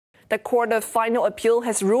The Court of Final Appeal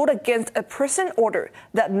has ruled against a prison order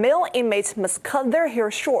that male inmates must cut their hair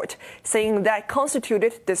short, saying that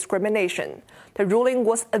constituted discrimination. The ruling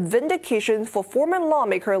was a vindication for former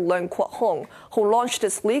lawmaker Leung Kwok-hung, who launched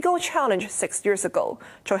this legal challenge 6 years ago.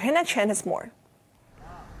 Johanna Chan has more.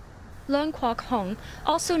 Leung Kwok-hung,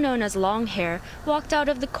 also known as Long Hair, walked out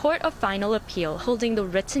of the Court of Final Appeal holding the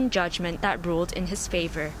written judgment that ruled in his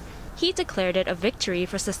favor. He declared it a victory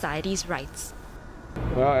for society's rights.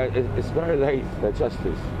 Well, it's very late, the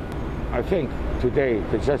justice. I think today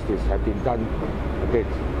the justice has been done a bit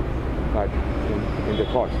but in the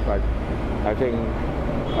court, but I think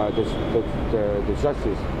the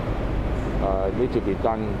justice need to be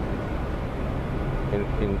done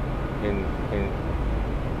in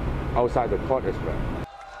outside the court as well.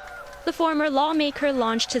 The former lawmaker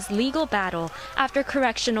launched his legal battle after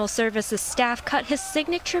correctional services staff cut his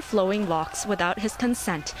signature flowing locks without his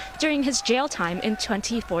consent during his jail time in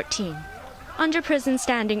 2014. Under prison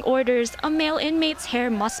standing orders, a male inmate's hair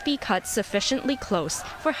must be cut sufficiently close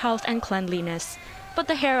for health and cleanliness. But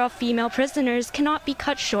the hair of female prisoners cannot be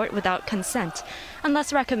cut short without consent,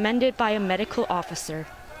 unless recommended by a medical officer.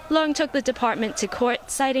 Leung took the department to court,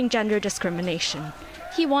 citing gender discrimination.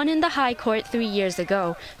 He won in the High Court 3 years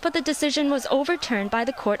ago, but the decision was overturned by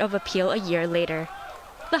the Court of Appeal a year later.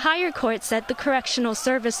 The higher court said the correctional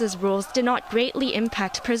services rules did not greatly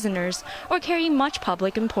impact prisoners or carry much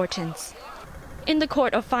public importance. In the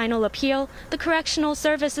Court of Final Appeal, the Correctional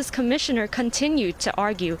Services Commissioner continued to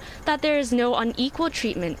argue that there is no unequal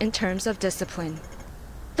treatment in terms of discipline.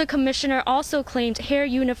 The commissioner also claimed hair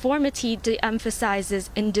uniformity de-emphasizes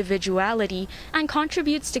individuality and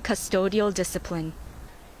contributes to custodial discipline.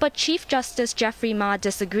 But Chief Justice Jeffrey Ma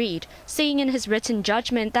disagreed, saying in his written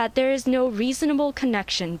judgment that there is no reasonable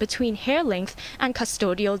connection between hair length and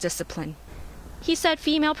custodial discipline. He said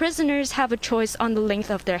female prisoners have a choice on the length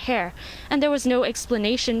of their hair, and there was no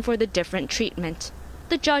explanation for the different treatment.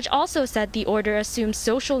 The judge also said the order assumes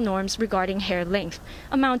social norms regarding hair length,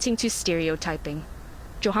 amounting to stereotyping.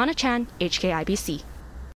 Johanna Chan, HKIBC.